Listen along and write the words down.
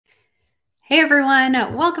Hey everyone,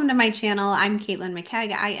 welcome to my channel. I'm Caitlin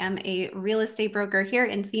McKegg. I am a real estate broker here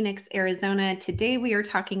in Phoenix, Arizona. Today we are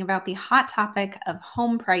talking about the hot topic of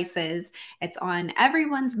home prices. It's on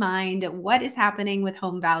everyone's mind. What is happening with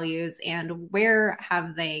home values and where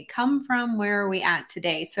have they come from? Where are we at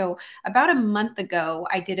today? So about a month ago,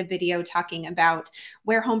 I did a video talking about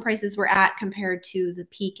where home prices were at compared to the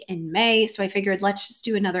peak in May. So I figured let's just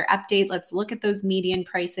do another update. Let's look at those median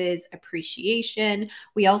prices, appreciation.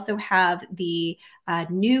 We also have the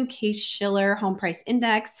new Case-Shiller home price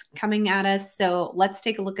index coming at us. So let's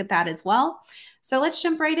take a look at that as well. So let's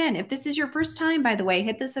jump right in. If this is your first time, by the way,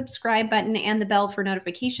 hit the subscribe button and the bell for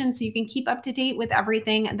notifications so you can keep up to date with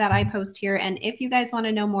everything that I post here. And if you guys want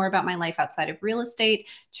to know more about my life outside of real estate,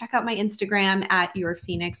 check out my Instagram at Your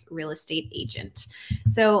Phoenix Real Estate Agent.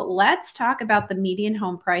 So let's talk about the median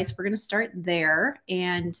home price. We're going to start there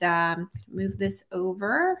and move this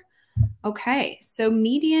over. Okay, so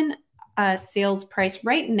median sales price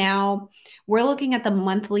right now, we're looking at the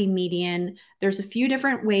monthly median. There's a few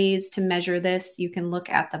different ways to measure this. You can look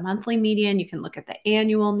at the monthly median, you can look at the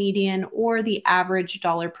annual median, or the average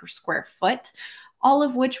dollar per square foot, all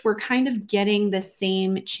of which we're kind of getting the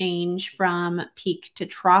same change from peak to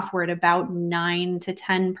trough. We're at about 9 to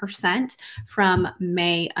 10% from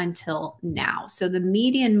May until now. So the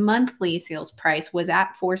median monthly sales price was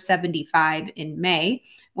at $475 in May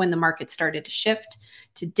when the market started to shift.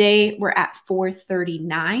 Today we're at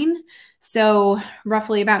 $439. So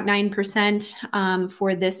roughly about 9%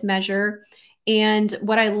 for this measure. And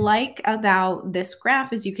what I like about this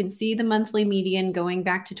graph is you can see the monthly median going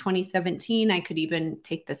back to 2017. I could even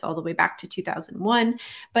take this all the way back to 2001,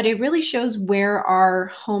 but it really shows where our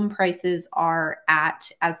home prices are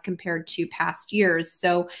at as compared to past years.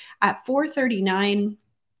 So at 439,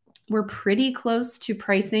 we're pretty close to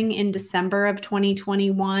pricing in December of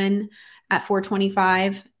 2021 at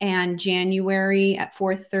 425 and January at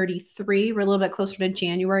 433. We're a little bit closer to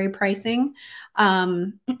January pricing.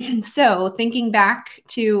 So thinking back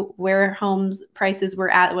to where homes prices were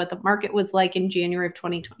at, what the market was like in January of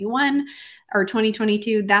 2021 or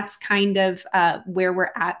 2022, that's kind of where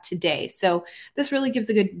we're at today. So this really gives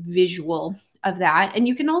a good visual of that. And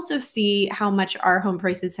you can also see how much our home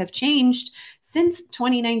prices have changed since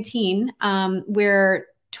 2019, where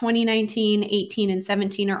 2019, 18, and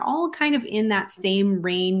 17 are all kind of in that same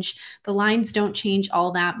range. The lines don't change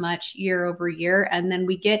all that much year over year. And then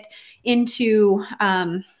we get into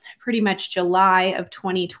pretty much July of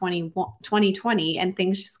 2020, and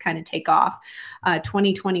things just kind of take off.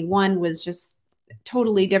 2021 was just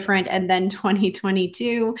totally different. And then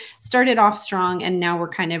 2022 started off strong, and now we're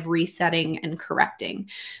kind of resetting and correcting.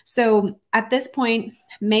 So at this point,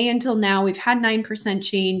 May until now, we've had 9%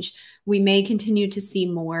 change. We may continue to see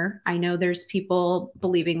more. I know there's people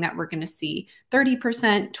believing that we're going to see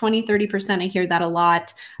 30%, 20, 30%. I hear that a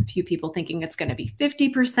lot. A few people thinking it's going to be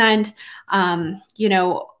 50%. You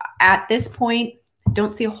know, at this point,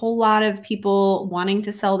 don't see a whole lot of people wanting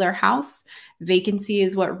to sell their house. Vacancy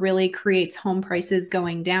is what really creates home prices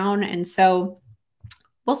going down. And so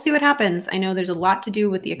we'll see what happens. I know there's a lot to do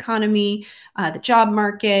with the economy, the job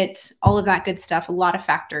market, all of that good stuff, a lot of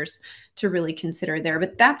factors to really consider there.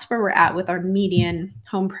 But that's where we're at with our median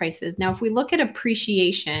home prices. Now, if we look at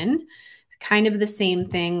appreciation, kind of the same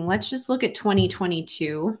thing. Let's just look at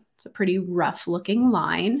 2022. It's a pretty rough looking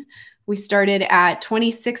line. We started at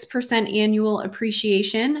 26% annual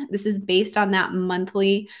appreciation. This is based on that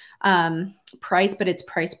monthly price, but it's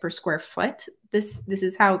price per square foot. This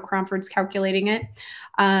is how Cromford's calculating it.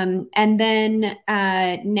 And then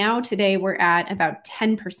now today we're at about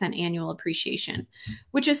 10% annual appreciation,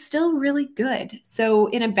 which is still really good. So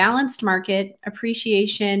in a balanced market,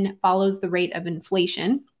 appreciation follows the rate of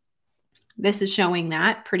inflation. This is showing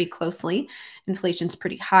that pretty closely. Inflation's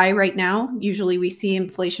pretty high right now. Usually we see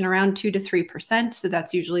inflation around 2 to 3%. So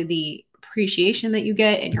that's usually the appreciation that you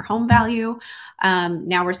get in your home value.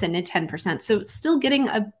 Now we're sitting at 10%. So still getting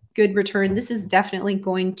a good return. This is definitely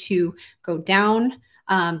going to go down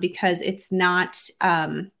because it's not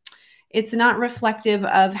reflective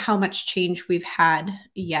of how much change we've had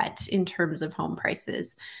yet in terms of home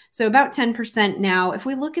prices. So about 10% now. If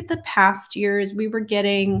we look at the past years, we were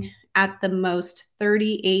getting at the most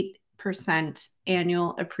 38%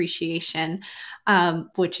 annual appreciation,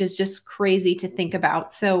 which is just crazy to think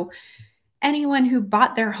about. So anyone who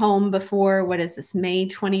bought their home before, what is this, May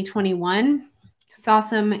 2021, saw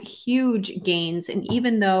some huge gains. And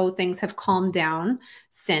even though things have calmed down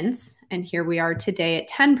since, and here we are today at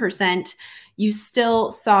 10%, you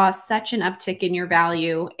still saw such an uptick in your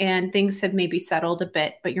value, and things have maybe settled a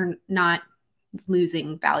bit, but you're not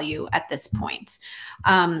losing value at this point.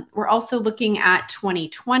 We're also looking at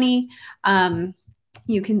 2020.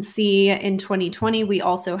 You can see in 2020, we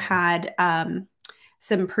also had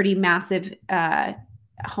some pretty massive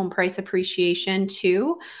home price appreciation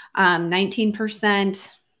too, 19%,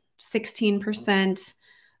 16%.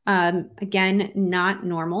 Again, not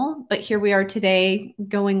normal, but here we are today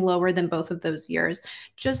going lower than both of those years.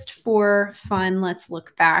 Just for fun, let's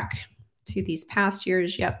look back to these past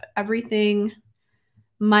years. Yep, everything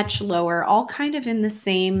much lower, all kind of in the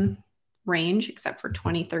same range except for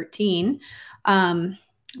 2013.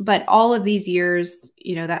 But all of these years,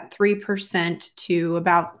 you know, that 3% to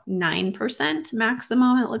about 9%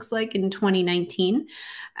 maximum, it looks like in 2019,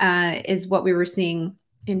 is what we were seeing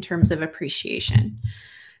in terms of appreciation.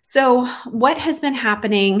 So what has been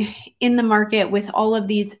happening in the market with all of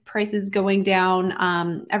these prices going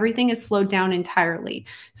down? Everything has slowed down entirely.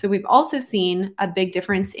 So we've also seen a big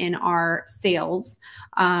difference in our sales,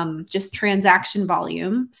 just transaction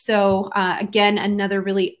volume. So again, another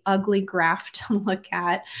really ugly graph to look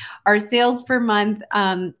at. Our sales per month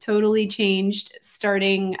totally changed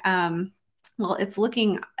starting well, it's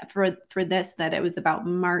looking for this that it was about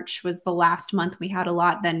March was the last month we had a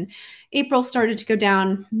lot. Then April started to go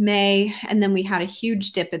down, May, and then we had a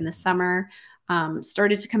huge dip in the summer,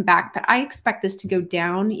 started to come back. But I expect this to go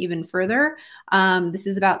down even further. This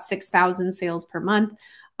is about 6,000 sales per month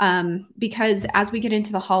because as we get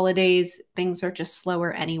into the holidays, things are just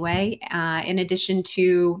slower anyway. In addition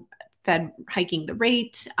to Fed hiking the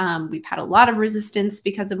rate. We've had a lot of resistance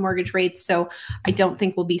because of mortgage rates. So I don't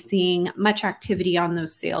think we'll be seeing much activity on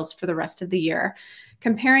those sales for the rest of the year.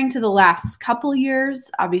 Comparing to the last couple years,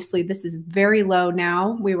 obviously this is very low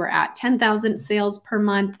now. We were at 10,000 sales per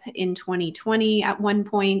month in 2020 at one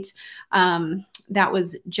point. That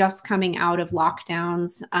was just coming out of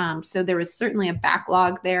lockdowns. So there was certainly a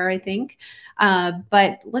backlog there, I think.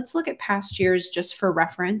 But let's look at past years just for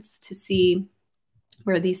reference to see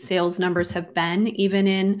where these sales numbers have been, even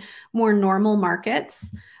in more normal markets,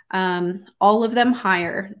 all of them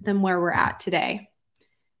higher than where we're at today.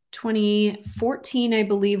 2014, I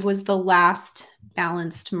believe, was the last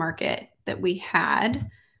balanced market that we had.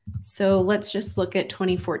 So let's just look at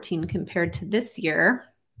 2014 compared to this year.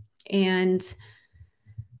 And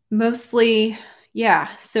mostly, yeah,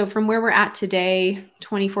 so from where we're at today,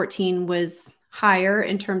 2014 was higher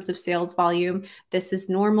in terms of sales volume. This is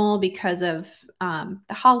normal because of the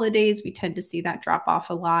holidays. We tend to see that drop off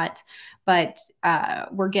a lot, but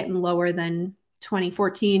we're getting lower than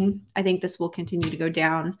 2014. I think this will continue to go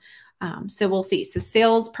down. So we'll see. So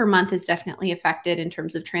sales per month is definitely affected in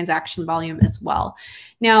terms of transaction volume as well.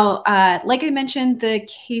 Now, like I mentioned, the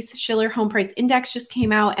Case-Shiller Home Price Index just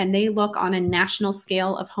came out and they look on a national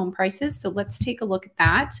scale of home prices. So let's take a look at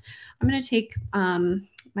that. I'm going to take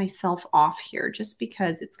myself off here just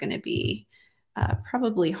because it's going to be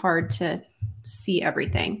probably hard to see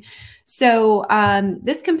everything. So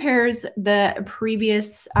this compares the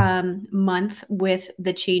previous month with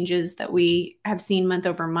the changes that we have seen month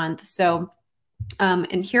over month. So,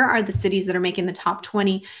 and here are the cities that are making the top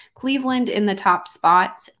 20. Cleveland in the top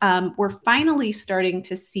spot. We're finally starting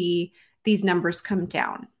to see these numbers come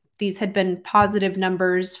down. These had been positive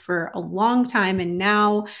numbers for a long time, and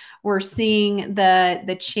now we're seeing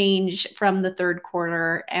the change from the third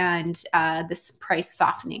quarter and this price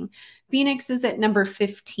softening. Phoenix is at number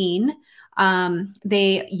 15.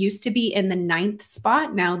 They used to be in the 9th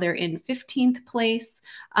spot. Now they're in 15th place.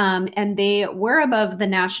 And they were above the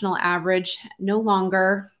national average, no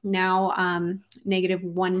longer, now negative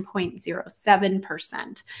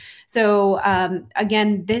 1.07%. So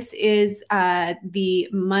again, this is the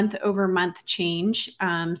month over month change.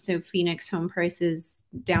 So Phoenix home prices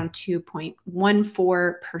down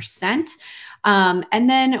 2.14%. And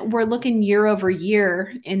then we're looking year over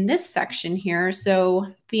year in this section here. So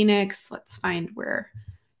Phoenix, let's find where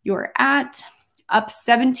you're at, up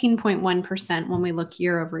 17.1% when we look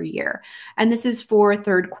year over year. And this is for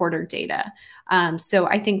third quarter data. So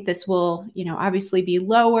I think this will, you know, obviously be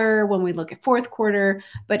lower when we look at fourth quarter,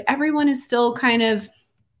 but everyone is still kind of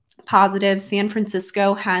positive. San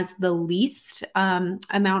Francisco has the least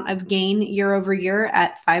amount of gain year over year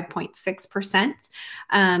at 5.6%.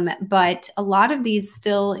 But a lot of these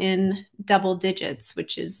still in double digits,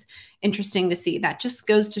 which is interesting to see. That just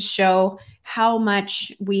goes to show how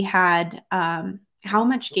much we had, how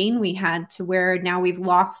much gain we had to where now we've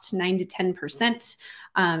lost 9 to 10%.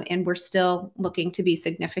 And we're still looking to be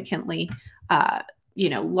significantly, you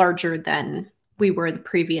know, larger than we were the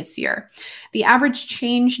previous year. The average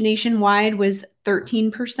change nationwide was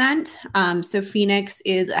 13%. So Phoenix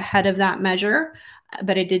is ahead of that measure.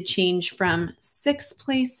 but it did change from 6th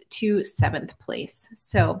place to 7th place.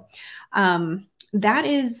 So that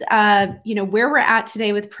is, where we're at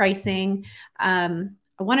today with pricing.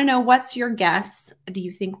 I want to know, what's your guess? Do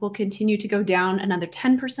you think we'll continue to go down another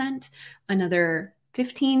 10%, another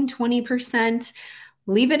 15, 20%?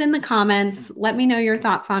 Leave it in the comments. Let me know your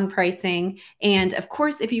thoughts on pricing. And of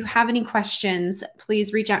course, if you have any questions,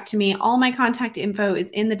 please reach out to me. All my contact info is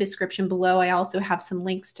in the description below. I also have some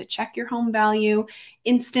links to check your home value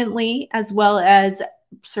instantly, as well as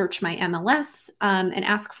search my MLS and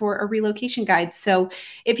ask for a relocation guide. So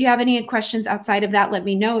if you have any questions outside of that, let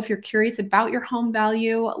me know. If you're curious about your home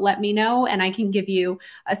value, let me know, and I can give you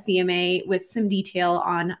a CMA with some detail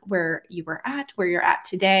on where you were at, where you're at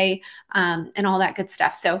today, and all that good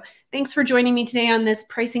stuff. So thanks for joining me today on this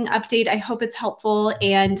pricing update. I hope it's helpful,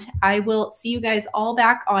 and I will see you guys all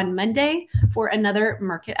back on Monday for another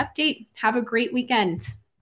market update. Have a great weekend.